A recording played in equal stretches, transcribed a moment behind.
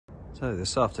So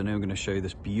this afternoon I'm going to show you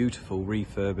this beautiful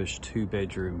refurbished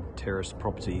 2-bedroom terraced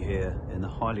property here in the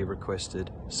highly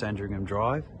requested Sandringham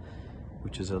Drive,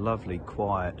 which is a lovely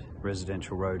quiet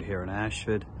residential road here in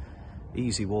Ashford.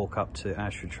 Easy walk up to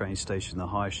Ashford train station, the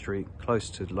high street, close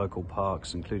to local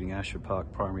parks including Ashford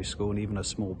Park Primary School and even a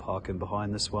small park in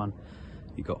behind this one.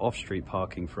 You've got off-street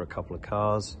parking for a couple of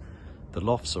cars. The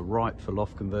lofts are ripe for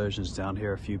loft conversions down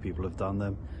here. A few people have done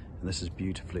them. And this is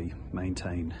beautifully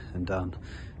maintained and done.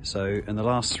 So in the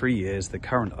last 3 years, the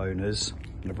current owners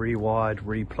have rewired,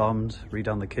 replumbed,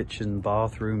 redone the kitchen,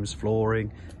 bathrooms,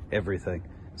 flooring, everything.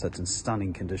 So it's in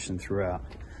stunning condition throughout.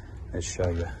 Let's show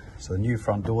you. So the new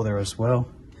front door there as well.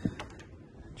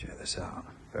 Check this out.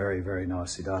 Very, very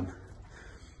nicely done.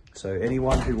 So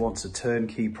anyone who wants a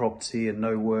turnkey property and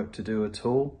no work to do at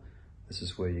all, this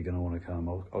is where you're going to want to come.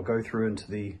 I'll go through into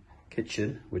the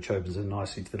kitchen, which opens in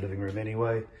nicely to the living room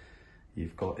anyway.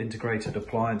 You've got integrated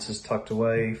appliances tucked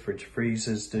away, fridge,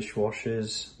 freezers,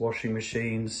 dishwashers, washing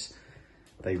machines.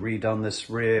 They redone this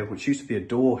rear, which used to be a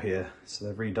door here, so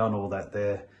they've redone all that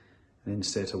there and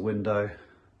instead a window.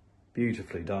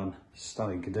 Beautifully done,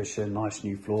 stunning condition, nice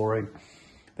new flooring.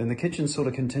 Then the kitchen sort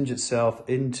of continues itself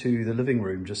into the living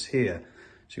room just here.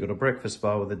 So you've got a breakfast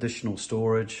bar with additional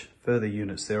storage, further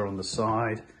units there on the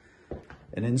side,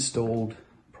 an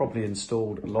properly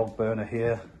installed log burner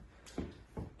here.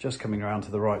 Just coming around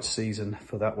to the right season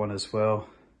for that one as well.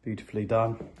 Beautifully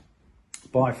done.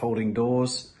 Bifolding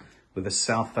doors with a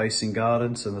south-facing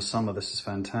garden. So in the summer, this is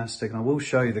fantastic. And I will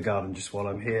show you the garden just while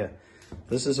I'm here.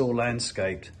 This is all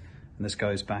landscaped. And this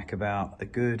goes back about a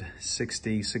good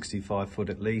 60, 65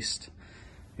 foot at least.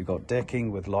 You've got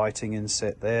decking with lighting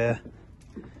inset there.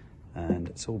 And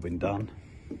it's all been done.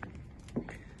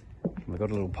 We've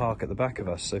got a little park at the back of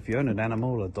us. So if you own an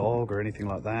animal, a dog or anything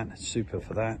like that, it's super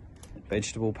for that.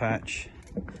 Vegetable patch.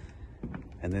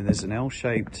 And then there's an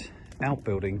L-shaped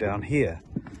outbuilding down here.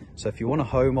 So if you want a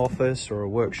home office or a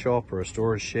workshop or a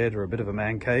storage shed or a bit of a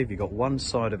man cave, you've got one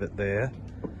side of it there.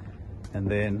 And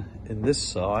then in this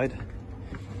side,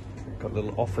 got a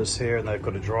little office here and they've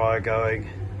got a dryer going.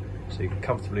 So you can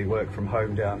comfortably work from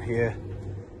home down here.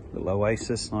 Little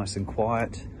oasis, nice and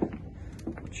quiet.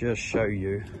 I'll just show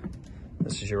you,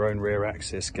 this is your own rear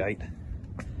access gate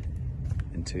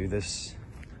into this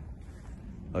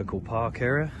local park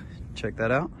area. Check that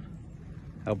out.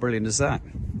 How brilliant is that?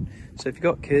 So if you've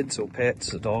got kids or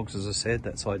pets or dogs, as I said,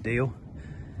 that's ideal.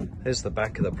 There's the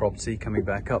back of the property coming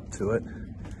back up to it.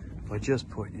 If I just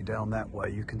point you down that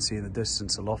way, you can see in the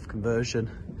distance a loft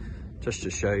conversion. Just to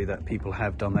show you that people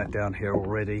have done that down here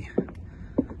already.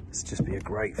 This just be a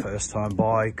great first time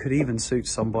buy. Could even suit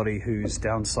somebody who's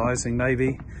downsizing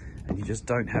maybe, and you just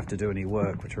don't have to do any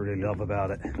work, which I really love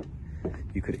about it.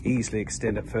 You could easily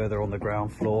extend it further on the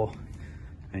ground floor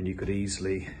and you could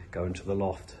easily go into the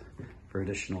loft for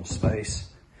additional space.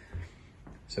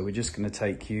 So we're just going to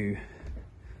take you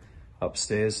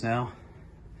upstairs now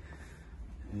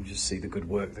and just see the good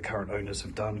work the current owners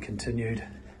have done continued.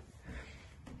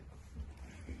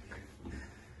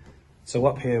 So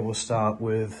up here we'll start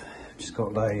with, just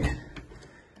got a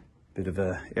bit of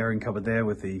a airing cupboard there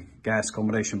with the gas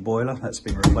combination boiler. That's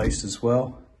been replaced as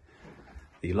well.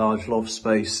 The large loft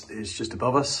space is just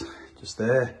above us, just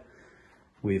there.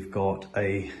 We've got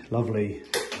a lovely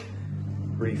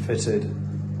refitted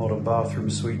modern bathroom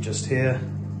suite just here,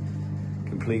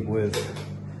 complete with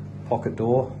pocket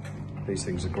door. These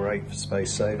things are great for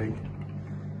space saving.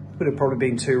 Would have probably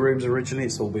been 2 rooms originally,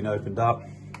 it's all been opened up.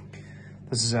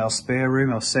 This is our spare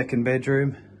room, our second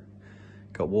bedroom.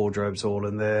 Got wardrobes all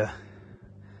in there.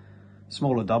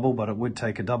 Smaller double, but it would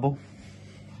take a double.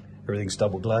 Everything's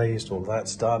double glazed, all of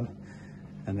that's done.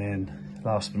 And then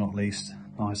last but not least,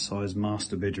 nice sized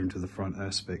master bedroom to the front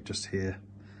aspect just here.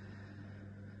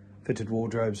 Fitted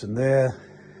wardrobes in there,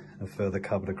 a further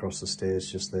cupboard across the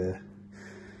stairs just there.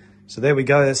 So there we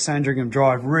go, there's Sandringham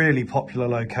Drive, really popular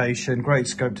location, great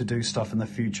scope to do stuff in the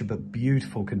future, but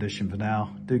beautiful condition for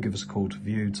now. Do give us a call to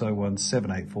view, it's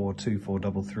 01784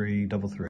 243333.